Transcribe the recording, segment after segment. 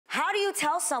How do you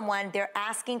tell someone they're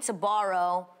asking to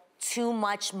borrow too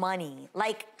much money?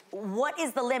 Like, what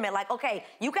is the limit? Like, okay,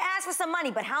 you can ask for some money,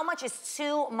 but how much is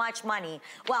too much money?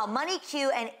 Well,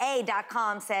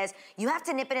 MoneyQA.com says you have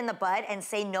to nip it in the bud and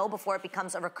say no before it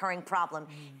becomes a recurring problem.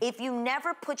 If you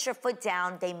never put your foot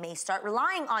down, they may start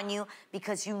relying on you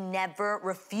because you never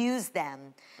refuse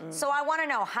them. So I want to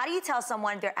know, how do you tell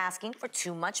someone they're asking for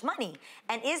too much money?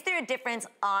 And is there a difference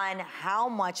on how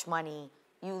much money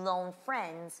you loan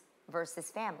friends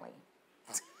versus family?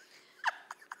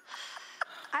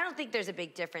 I don't think there's a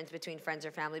big difference between friends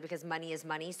or family because money is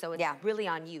money, so it's really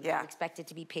on you. Yeah. You expect it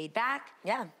to be paid back.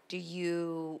 Yeah. Do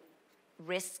you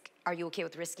are you okay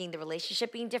with risking the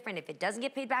relationship being different if it doesn't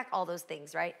get paid back? All those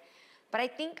things, right? But I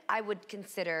think I would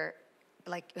consider,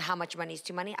 like, how much money is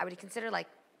too money. I would consider, like,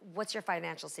 what's your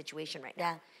financial situation right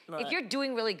now? Yeah. If you're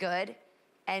doing really good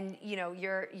and, you know,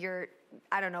 you're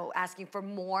I don't know, asking for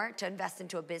more to invest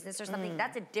into a business or something,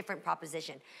 that's a different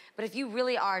proposition. But if you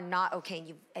really are not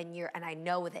okay and I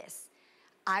know this,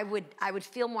 I would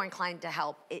feel more inclined to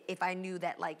help if I knew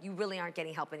that, like, you really aren't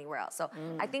getting help anywhere else. So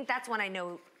I think that's when I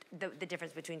know the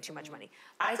difference between too much money.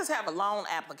 I just have a loan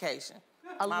application.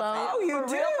 A loan? Oh, you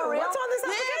do? What's on this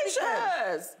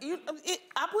application?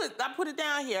 Because I put it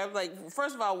down here. Like,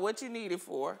 first of all, what you need it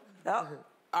for? Oh.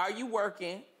 Are you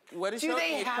working? What is Do your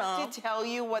they income? have to tell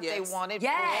you what they wanted for?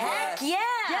 Heck yeah.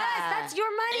 Yes, that's your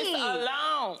money. It's a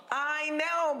loan. I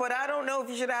know, but I don't know if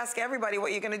you should ask everybody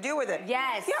what you're going to do with it.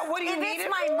 Yes. Yeah, what do you If need it's it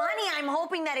my for? money, I'm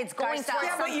hoping that it's going towards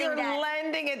Yeah, but something you're that...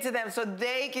 lending it to them so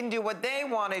they can do what they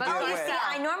want to do Oh, you with see, it.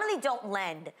 I normally don't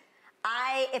lend.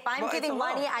 If I'm Well, it's giving a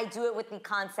loan. money, I do it with the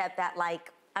concept that,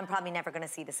 like, I'm probably never going to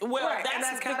see this again. Well, Right, and that's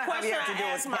that's the kinda how you question have to do I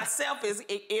it. ask myself is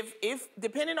if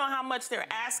depending on how much they're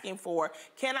asking for,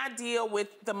 can I deal with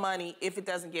the money if it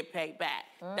doesn't get paid back?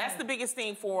 That's the biggest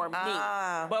thing for me.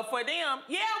 But for them,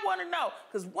 yeah, I want to know.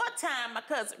 Because one time, my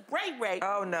cousin Ray, he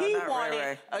not wanted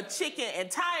Ray. a chicken and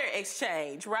tire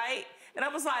exchange, right? And I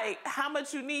was like, how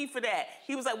much you need for that?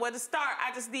 He was like, well, to start,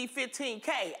 I just need $15K.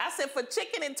 I said, for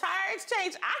chicken and tire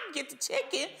exchange, I can get the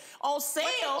chicken on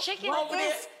sale. What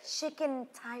is chicken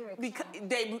tire exchange?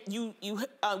 Because you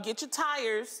get your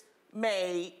tires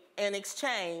made and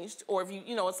exchanged, or if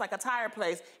you know, it's like a tire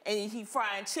place, and he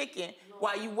frying chicken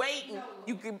while you waiting,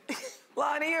 you can...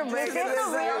 Lonnie, you're making this this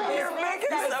a real up. You're business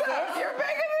making that this up. exists? You're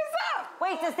making this up.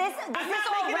 Wait, does this I'm not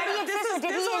making already it up. exist, or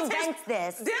did he was invent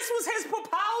this? This was his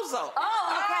proposal.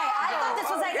 Oh, okay. I thought this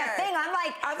was like a okay. thing. I'm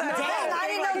like, I thought- dang, I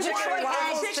didn't know Chicken Detroit and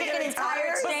had waffles, chicken and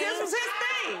tire But exchange. this was his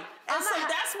thing. And so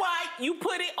that's why you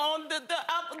put it on the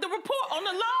report, on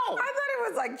the loan. I thought it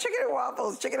was like chicken and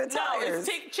waffles, chicken and No, tires.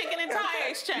 it's chicken and tire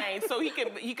exchange. So he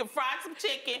could fry some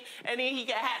chicken, and then he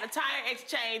could have the tire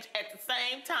exchange at the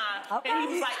same time. Okay. And he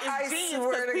was like, I it's genius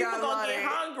swear because to people God, gonna get Lonnie.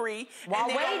 hungry While and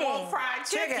they don't waiting. want fried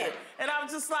chicken. And I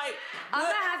was just like, I'm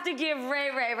gonna have to give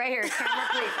Ray right here, camera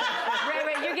please.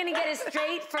 Ray, you're gonna get it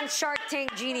straight from Shark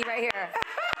Tank Genie right here.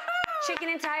 Chicken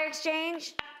and tire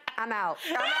exchange, I'm out.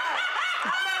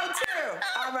 I'm out too.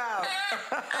 I'm out.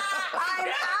 I'm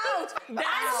out. that's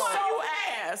why you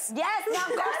asked. Yes, now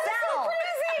go sell.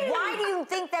 crazy. Why do you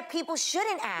think that people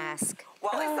shouldn't ask?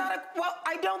 Well, it's not well,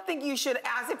 I don't think you should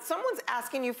ask. If someone's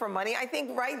asking you for money, I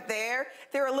think right there,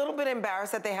 they're a little bit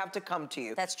embarrassed that they have to come to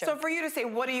you. That's true. So for you to say,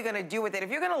 what are you gonna do with it?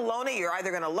 If you're gonna loan it, you're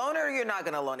either gonna loan it or you're not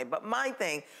gonna loan it. But my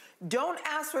thing, don't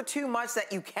ask for too much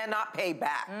that you cannot pay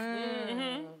back.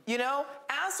 You know?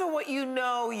 Ask for what you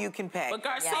know you can pay. But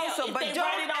Garcia, Also, if but they don't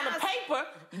write it on the ask- paper,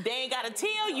 they ain't gotta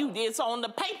tell you it's on the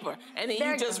paper. And then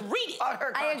you just read it. on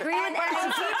her I contract. agree with that.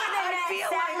 And keep it in I that, feel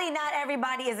sadly, not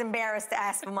everybody is embarrassed to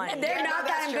ask for money. They're Yeah, not no, that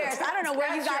that's true. embarrassed. I don't know where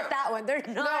you That's got true. that one. They're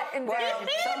not Well, embarrassed.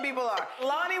 some people are.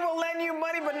 Lonnie will lend you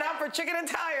money, but not for chicken and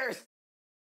tires.